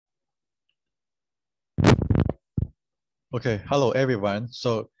Okay, hello everyone.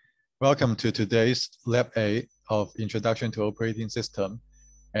 So welcome to today's Lab 8 of Introduction to Operating System.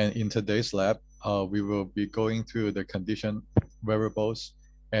 And in today's lab, we will be going through the condition variables.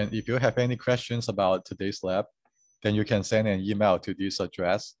 And if you have any questions about today's lab, then you can send an email to this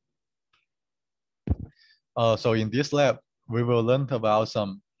address. So in this lab, we will learn about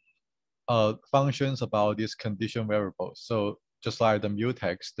some functions about these condition variables. So just like the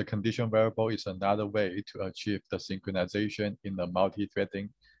mutex, the condition variable is another way to achieve the synchronization in the multi-threading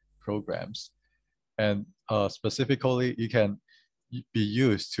programs. And specifically, it can be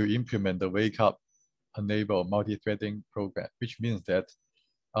used to implement the wake up enable multi-threading program, which means that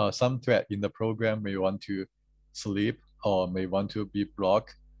some thread in the program may want to sleep or may want to be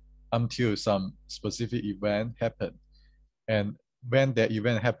blocked until some specific event happen. And when that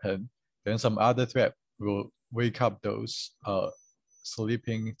event happen, then some other thread will wake up those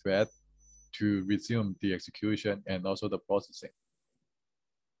sleeping thread to resume the execution and also the processing.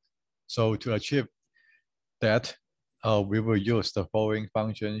 So to achieve that, we will use the following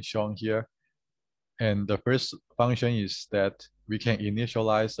function shown here. And the first function is that we can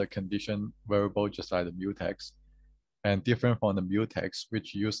initialize a condition variable just like the mutex. And different from the mutex,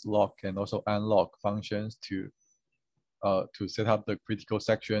 which use lock and also unlock functions to set up the critical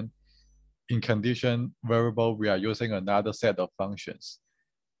section. In condition variable, we are using another set of functions,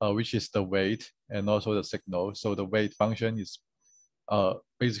 which is the wait and also the signal. So the wait function is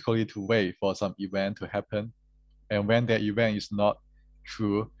basically to wait for some event to happen. And when that event is not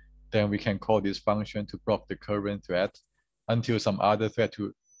true, then we can call this function to block the current thread until some other thread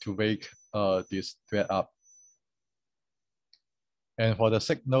to wake this thread up. And for the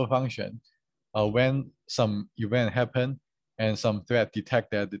signal function, when some event happen and some thread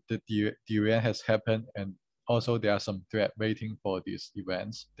detect that the event has happened, and also there are some thread waiting for these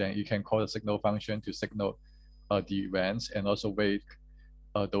events, then you can call the signal function to signal the events and also wait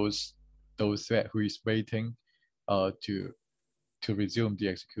those thread who is waiting to resume the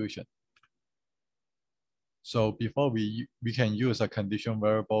execution. So before we can use a condition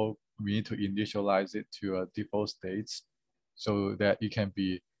variable, we need to initialize it to a default states so that it can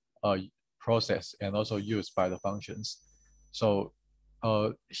be processed and also used by the functions. So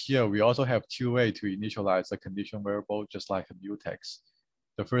here we also have two ways to initialize a condition variable, just like a mutex.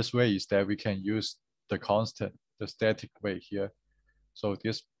 The first way is that we can use the constant, the static way here. So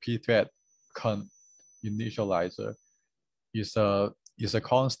this pthread initializer is a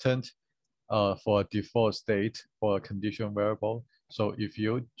constant for a default state for a condition variable. So if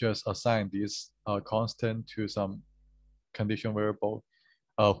you just assign this constant to some condition variable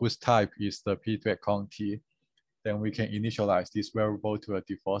whose type is the pthread const, then we can initialize this variable to a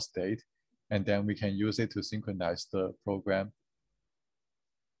default state, and then we can use it to synchronize the program.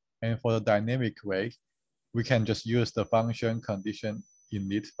 And for the dynamic way, we can just use the function condition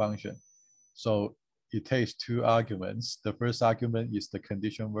init function. So it takes two arguments. The first argument is the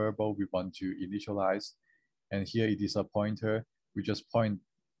condition variable we want to initialize. And here it is a pointer. We just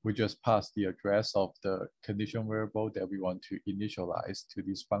pass the address of the condition variable that we want to initialize to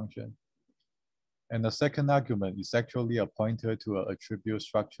this function. And the second argument is actually a pointer to an attribute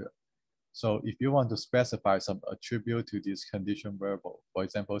structure. So if you want to specify some attribute to this condition variable, for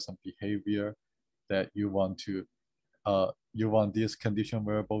example, some behavior that you want this condition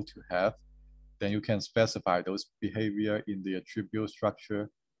variable to have, then you can specify those behavior in the attribute structure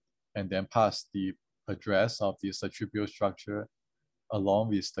and then pass the address of this attribute structure along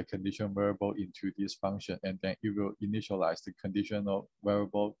with the condition variable into this function, and then it will initialize the conditional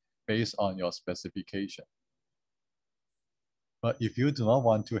variable based on your specification. But if you do not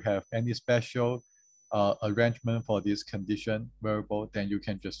want to have any special arrangement for this condition variable, then you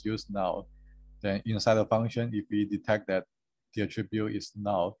can just use null. Then inside the function, if we detect that the attribute is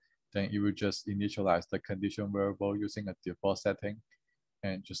null, then it will just initialize the condition variable using a default setting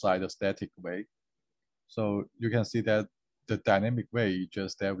and just like the static way. So you can see that the dynamic way is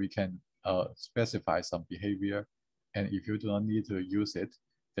just that we can specify some behavior. And if you do not need to use it,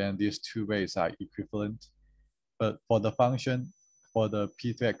 then these two ways are equivalent. But for the function, for the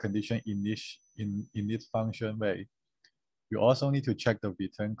pthread condition init function way, you also need to check the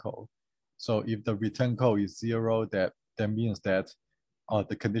return code. So if the return code is 0, that means that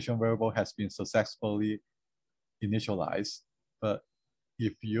the condition variable has been successfully initialized. But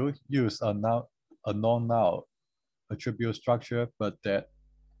if you use a non-null attribute structure, but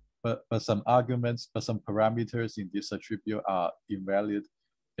some arguments, but some parameters in this attribute are invalid,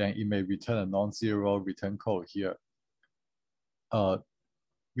 then it may return a non-zero return code here,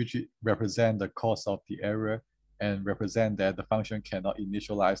 which represent the cause of the error. and represent that the function cannot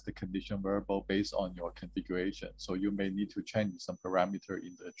initialize the condition variable based on your configuration. So you may need to change some parameter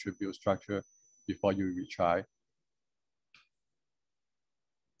in the attribute structure before you retry.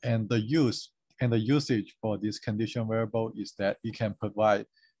 And the usage for this condition variable is that it can provide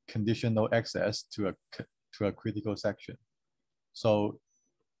conditional access to a critical section. So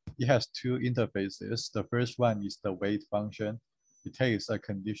it has two interfaces. The first one is the wait function. It takes a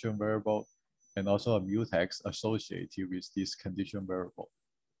condition variable and also a mutex associated with this condition variable.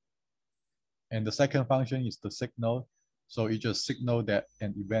 And the second function is the signal. So it just signals that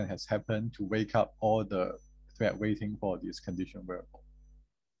an event has happened to wake up all the thread waiting for this condition variable.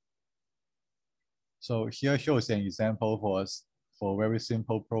 So here shows an example for a very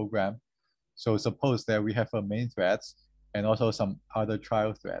simple program. So suppose that we have a main thread and also some other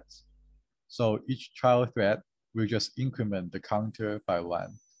trial threads. So each trial thread will just increment the counter by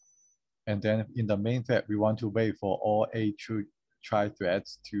 1. And then in the main thread, we want to wait for all 8 try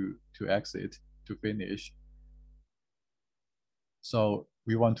threads to exit, to finish. So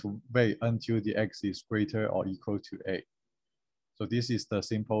we want to wait until the x is greater or equal to 8. So this is the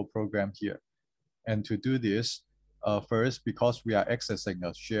simple program here. And to do this, first, because we are accessing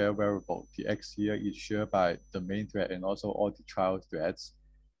a shared variable, the x here is shared by the main thread and also all the trial threads.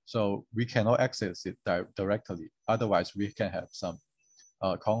 So we cannot access it directly. Otherwise, we can have some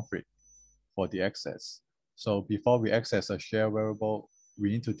conflict for the access. So before we access a shared variable,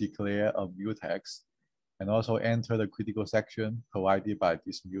 we need to declare a mutex and also enter the critical section provided by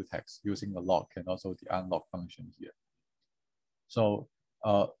this mutex using the lock and also the unlock function here. So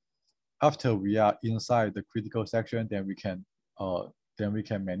after we are inside the critical section, then we can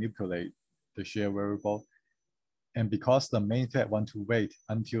manipulate the shared variable. And because the main thread want to wait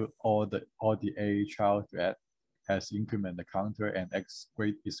until all the A child thread has incremented the counter and x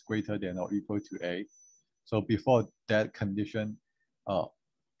is greater than or equal to A. So before that condition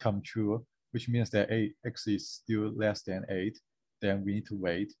come true, which means that x is still less than 8, then we need to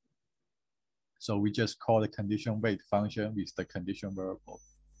wait. So we just call the condition wait function with the condition variable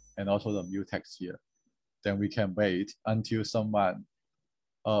and also the mutex here. Then we can wait until someone,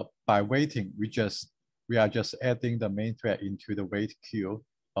 by waiting, we are just adding the main thread into the wait queue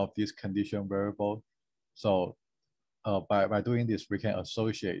of this condition variable. So by doing this, we can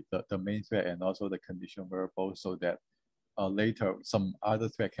associate the main thread and also the condition variable so that later some other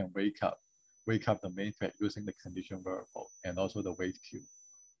thread can wake up the main thread using the condition variable and also the wait queue.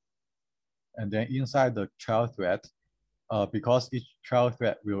 And then inside the child thread, because each child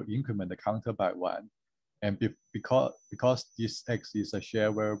thread will increment the counter by 1, and because this x is a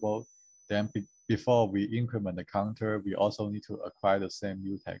shared variable, then before we increment the counter, we also need to acquire the same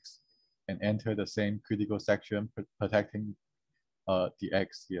mutex and enter the same critical section protecting the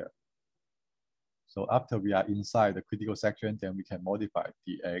x here. So after we are inside the critical section, then we can modify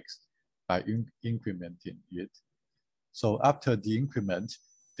the x by incrementing it. So after the increment,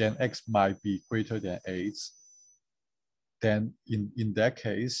 then x might be greater than 8. Then in that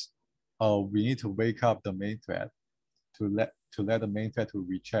case, we need to wake up the main thread to let the main thread to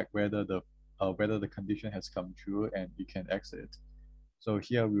recheck whether the condition has come true and it can exit. So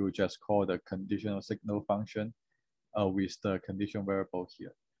here we will just call the conditional signal function with the condition variable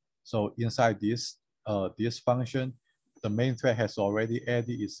here. So inside this function, the main thread has already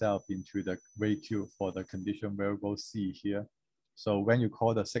added itself into the wait queue for the condition variable C here. So when you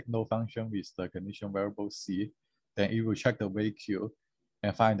call the signal function with the condition variable C, then it will check the wait queue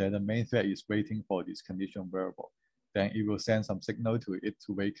and find that the main thread is waiting for this condition variable. Then it will send some signal to it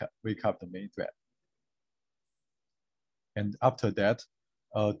to wake up the main thread. And after that,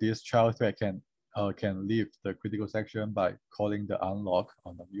 this child thread can leave the critical section by calling the unlock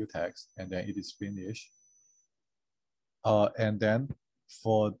on the mutex, and then it is finished. And then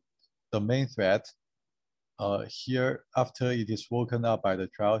for the main thread, here after it is woken up by the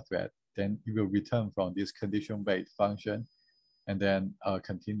child thread, then it will return from this condition wait function and then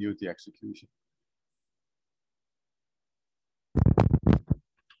continue the execution.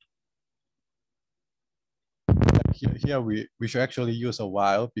 Here we should actually use a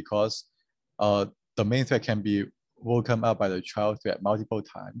while because the main thread can be woken up by the child thread multiple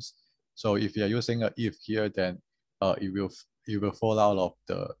times. So if you're using an if here, then it will fall out of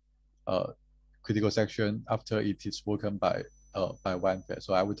the critical section after it is woken by one thread.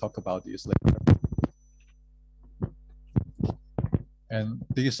 So I will talk about this later. And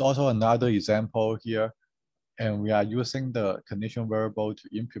this is also another example here. And we are using the condition variable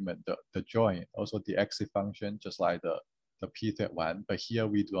to implement the join, also the exit function, just like the p thread one. But here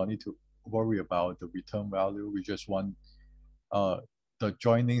we don't need to worry about the return value. We just want the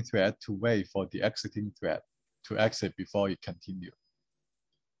joining thread to wait for the exiting thread to exit before it continues.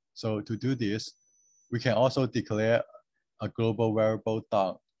 So to do this, we can also declare a global variable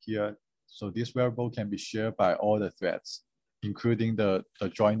down here. So this variable can be shared by all the threads, including the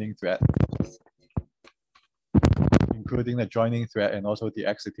joining thread, and also the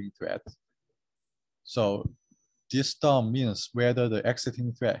exiting thread. So this DOM means whether the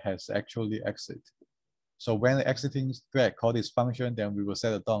exiting thread has actually exited. So when the exiting thread calls this function, then we will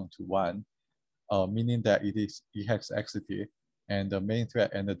set the DOM to 1, meaning that it has exited, and the main thread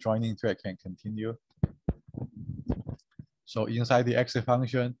and the joining thread can continue. So inside the exit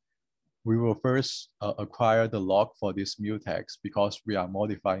function, we will first acquire the log for this mutex because we are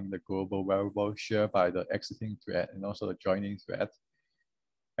modifying the global variable shared by the exiting thread and also the joining thread.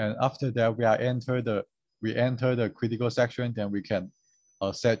 And after that, we enter the critical section, then we can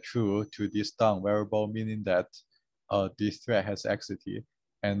set true to this down variable, meaning that this thread has exited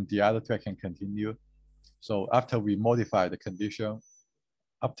and the other thread can continue. So after we modify the condition,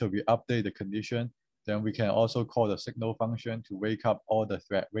 after we update the condition, then we can also call the signal function to wake up all the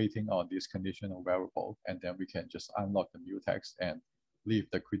thread waiting on this conditional variable, and then we can just unlock the mutex and leave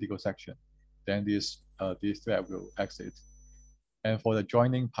the critical section. Then this thread will exit. And for the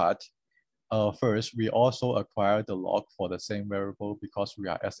joining part, first, we also acquire the log for the same variable because we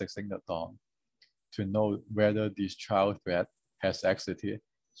are accessing the DOM to know whether this child thread has exited.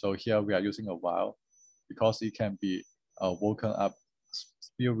 So here we are using a while because it can be woken up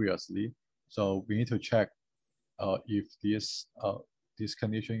spuriously. So we need to check if this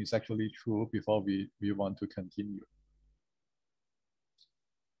condition is actually true before we want to continue.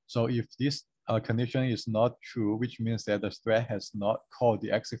 So if this condition is not true, which means that the thread has not called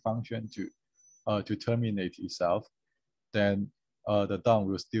the exit function to terminate itself, then the DOM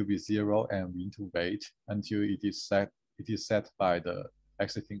will still be 0, and we need to wait until it is set by the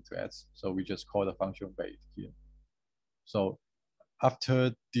exiting threads. So we just call the function wait here. So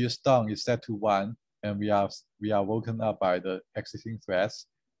after this DOM is set to 1 and we are woken up by the exiting threads,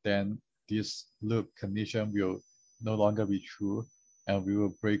 then this loop condition will no longer be true, and we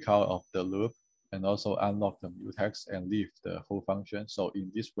will break out of the loop and also unlock the mutex and leave the whole function. So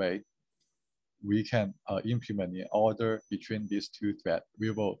in this way, we can implement an order between these two threads.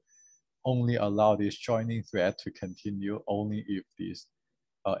 We will only allow this joining thread to continue only if this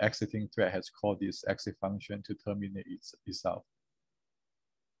exiting thread has called this exit function to terminate itself.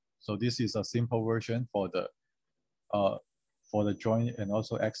 So this is a simple version for the join and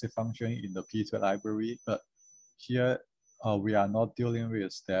also exit function in the pthread library. But here we are not dealing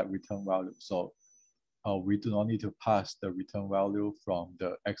with that return value. So we do not need to pass the return value from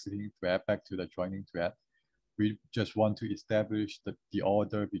the exiting thread back to the joining thread. We just want to establish the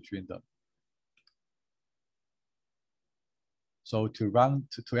order between them. So to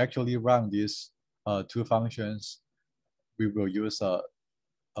actually run these two functions, we will use a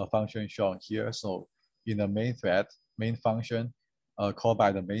function shown here. So in the main function called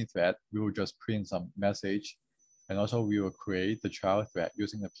by the main thread, we will just print some message, and also we will create the child thread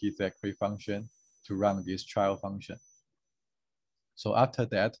using the pthread create function to run this child function. So after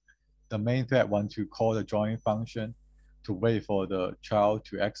that, the main thread wants to call the join function to wait for the child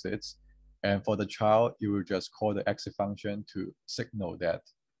to exit. And for the child, it will just call the exit function to signal that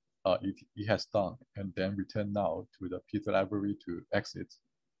it has done, and then return now to the pthread library to exit.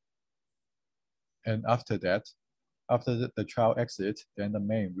 And after that, after the child exits, then the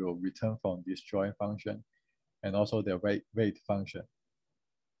main will return from this join function and also the wait function.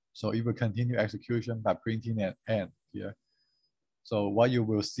 So it will continue execution by printing an end here. So what you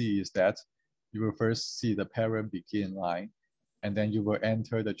will see is that you will first see the parent begin line, and then you will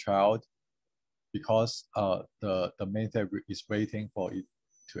enter the child because the main thread is waiting for it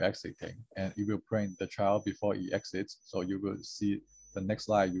to exiting, and it will print the child before it exits. So you will see the next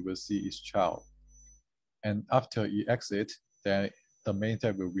line you will see is child. And after it exits, then the main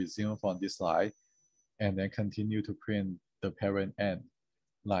thread will resume from this line and then continue to print the parent end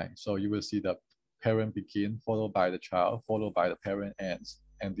line. So you will see the parent begin, followed by the child, followed by the parent ends.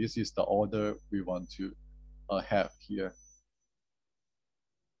 And this is the order we want to have here.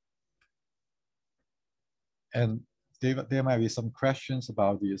 And there might be some questions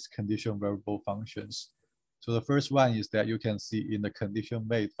about these condition variable functions. So the first one is that you can see in the condition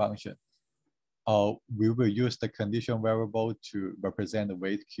wait function, we will use the condition variable to represent the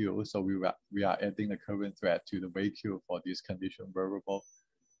wait queue. So we are adding the current thread to the wait queue for this condition variable.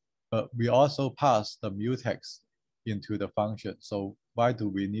 But we also pass the mutex into the function. So why do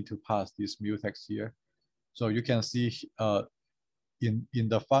we need to pass this mutex here? So you can see in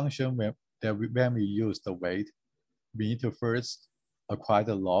the function when we use the wait, we need to first acquire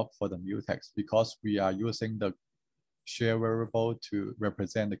the log for the mutex because we are using the share variable to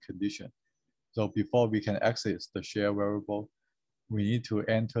represent the condition. So before we can access the share variable, we need to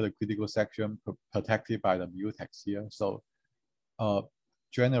enter the critical section protected by the mutex here. So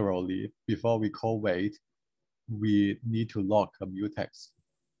generally, before we call wait, we need to log a mutex.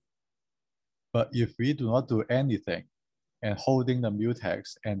 But if we do not do anything and holding the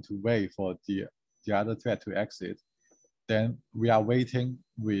mutex and to wait for the other thread to exit, then we are waiting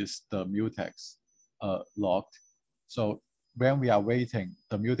with the mutex locked. So when we are waiting,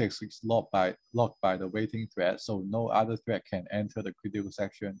 the mutex is locked by the waiting thread, so no other thread can enter the critical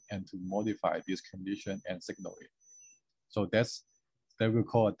section and to modify this condition and signal it. So that we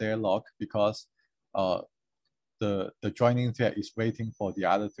call a deadlock because the joining thread is waiting for the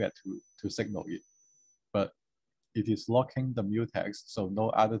other thread to signal it, but it is locking the mutex, so no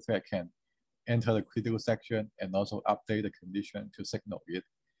other thread can enter the critical section and also update the condition to signal it.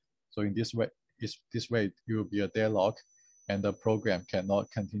 So in this way, it will be a deadlock and the program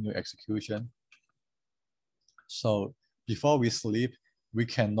cannot continue execution. So before we sleep, we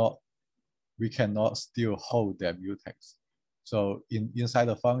cannot still hold that mutex. So inside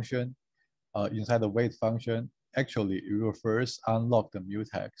the function, inside the wait function, actually it will first unlock the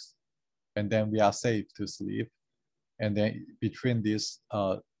mutex, and then we are safe to sleep. And then between this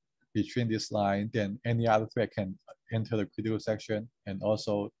line, then any other thread can enter the critical section and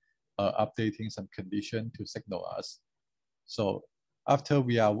also updating some condition to signal us. So after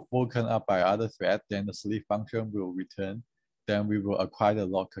we are woken up by other thread, then the sleep function will return. Then we will acquire the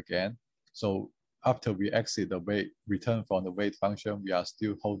lock again. So after we exit the wait, return from the wait function, we are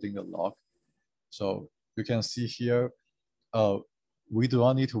still holding the lock. So you can see here, we do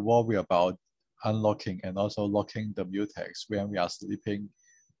not need to worry about unlocking and also locking the mutex when we are sleeping.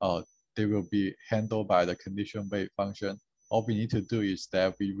 They will be handled by the condition wait function. All we need to do is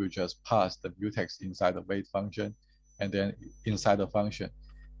that we will just pass the mutex inside the wait function, and then inside the function,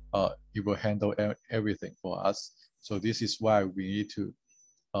 it will handle everything for us. So this is why we need to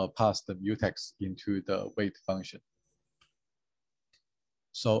pass the mutex into the wait function.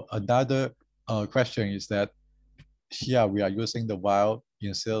 So another question is that here we are using the while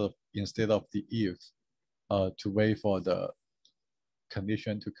instead of the if to wait for the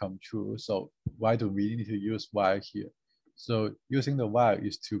condition to come true. So why do we need to use while here? So using the while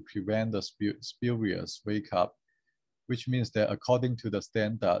is to prevent the spurious wake up, which means that according to the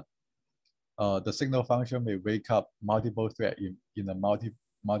standard, the signal function may wake up multiple threads in a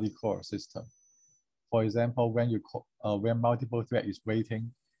multi-core system. For example, when multiple thread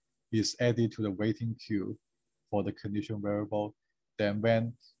is added to the waiting queue for the condition variable, then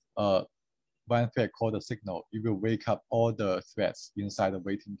when one thread called the signal, it will wake up all the threads inside the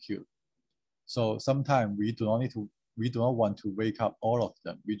waiting queue. So sometimes we do not want to wake up all of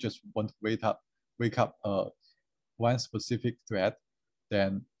them. We just want to wake up one specific thread.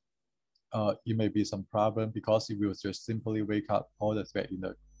 Then it may be some problem because it will just simply wake up all the threads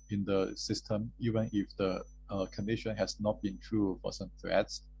in the system, even if the condition has not been true for some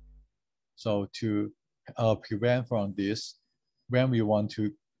threads. So to prevent from this, when we want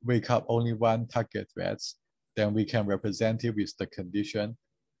to wake up only one target threads, then we can represent it with the condition.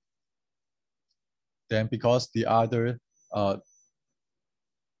 Then because the other are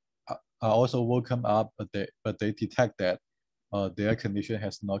also woken up, but they detect that their condition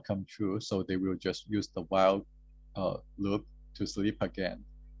has not come true, so they will just use the while loop to sleep again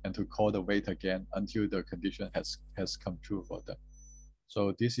and to call the wait again until the condition has come true for them.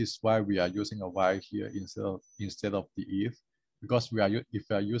 So this is why we are using a while here instead of the if, because if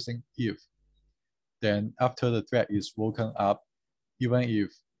we are using if, then after the thread is woken up, even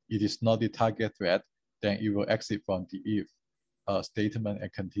if it is not the target thread, then it will exit from the if statement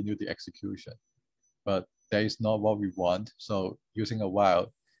and continue the execution. But that is not what we want. So using a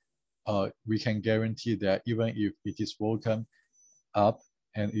while, we can guarantee that even if it is woken up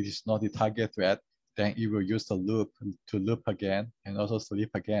and it is not the target thread, then it will use the loop to loop again and also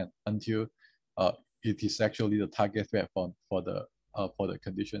sleep again until it is actually the target thread for the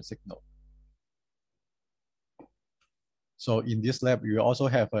condition signal. So in this lab, you also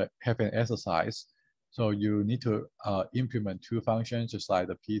have an exercise. So you need to implement two functions, just like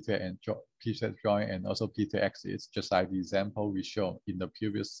the pthread and pthread join, and also pthread exits, just like the example we showed in the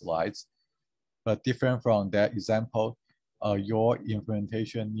previous slides. But different from that example, your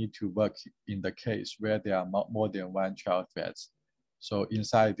implementation need to work in the case where there are more than one child threads. So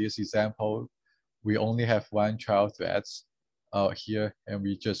inside this example, we only have one child threads here, and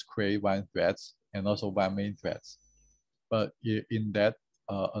we just create one threads and also one main threads. But in that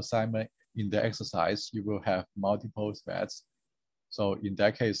assignment, in the exercise, you will have multiple threads. So in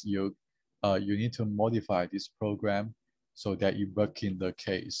that case, you need to modify this program so that it works in the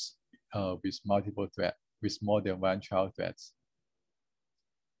case with multiple threads, with more than one child threads.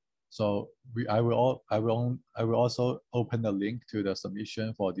 So I will also open the link to the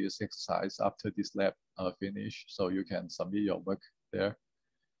submission for this exercise after this lab finish, so you can submit your work there.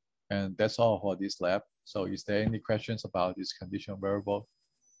 And that's all for this lab. So is there any questions about this condition variable?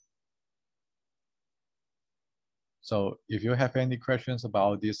 So if you have any questions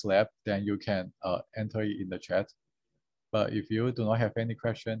about this lab, then you can enter it in the chat. But if you do not have any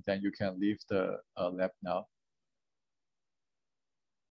question, then you can leave the lab now.